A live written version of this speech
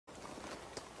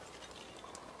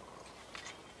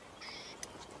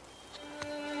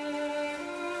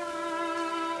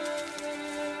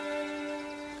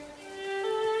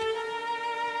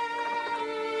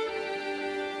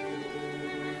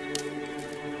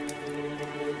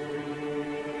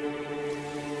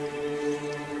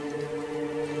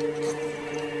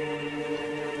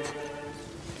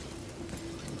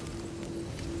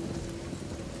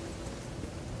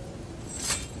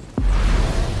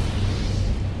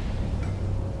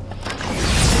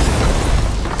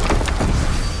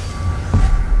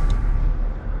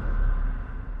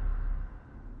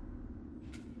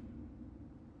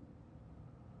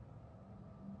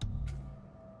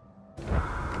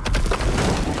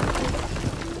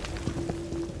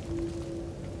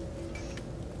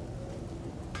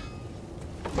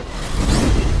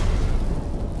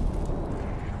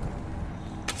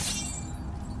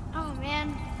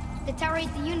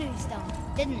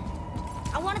didn't it?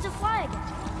 I wanted to fly again.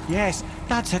 Yes,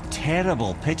 that's a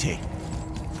terrible pity.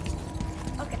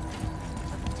 Okay.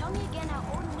 Tell me again how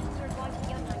Odin knew we were going to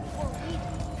Jotunheim before we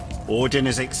did. Odin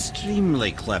is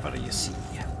extremely clever, you see.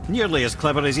 Nearly as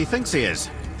clever as he thinks he is.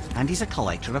 And he's a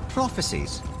collector of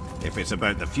prophecies. If it's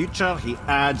about the future, he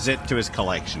adds it to his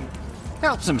collection.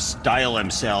 Helps him style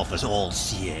himself as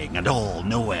all-seeing and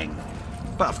all-knowing.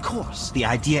 But of course, the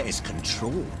idea is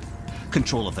control.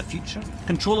 Control of the future,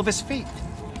 control of his fate.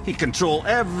 He'd control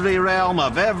every realm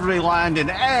of every land in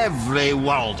every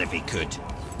world if he could.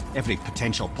 Every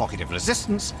potential pocket of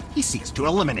resistance, he seeks to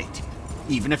eliminate.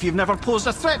 Even if you've never posed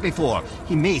a threat before,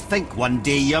 he may think one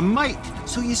day you might.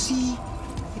 So you see,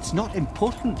 it's not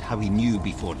important how he knew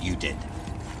before you did.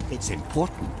 It's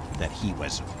important that he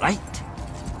was right.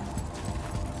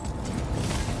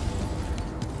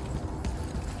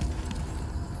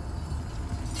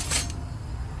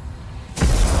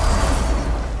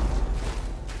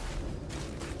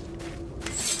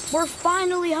 We're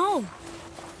finally home.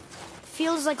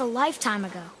 Feels like a lifetime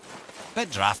ago. Bit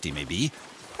drafty, maybe.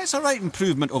 It's a right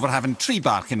improvement over having tree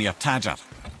bark in your Tadger.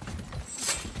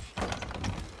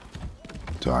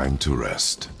 Time to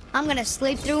rest. I'm gonna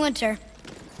sleep through winter.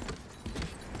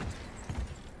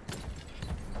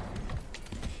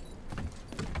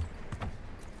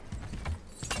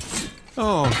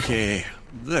 Okay,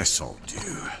 this'll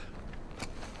do.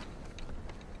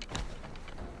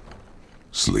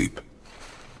 Sleep.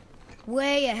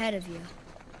 Way ahead of you.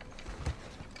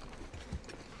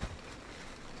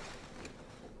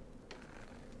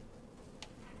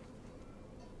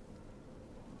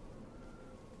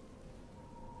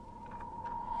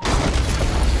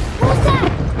 What was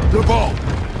that? The ball!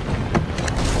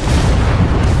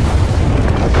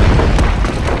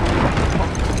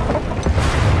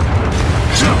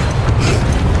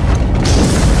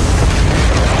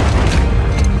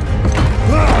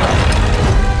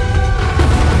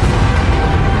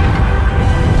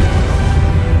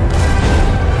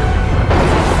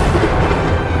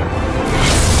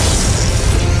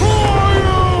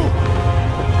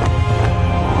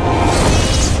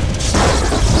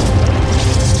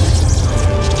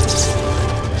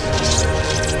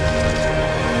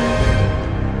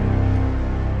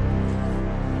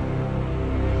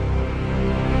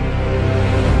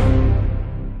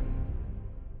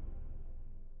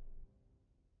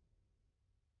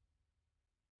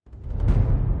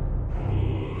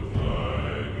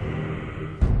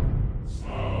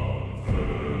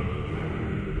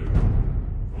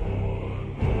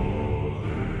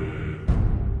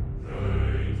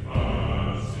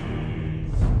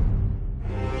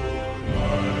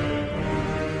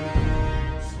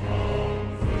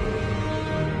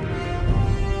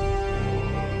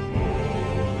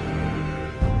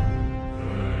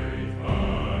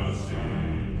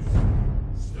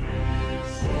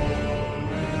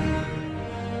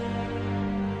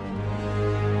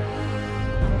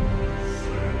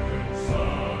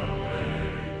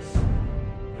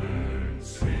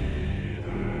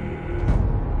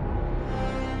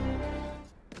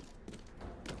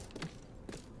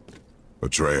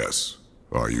 Atreus,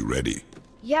 are you ready?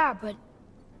 Yeah, but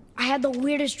I had the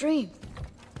weirdest dream.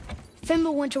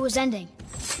 Fimbulwinter was ending,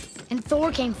 and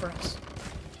Thor came for us.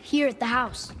 Here at the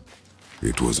house.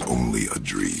 It was only a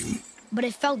dream. But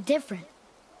it felt different.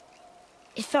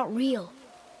 It felt real.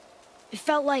 It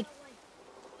felt like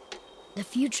the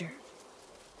future.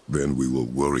 Then we will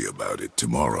worry about it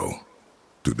tomorrow.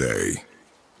 Today,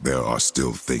 there are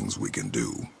still things we can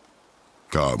do.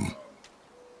 Come.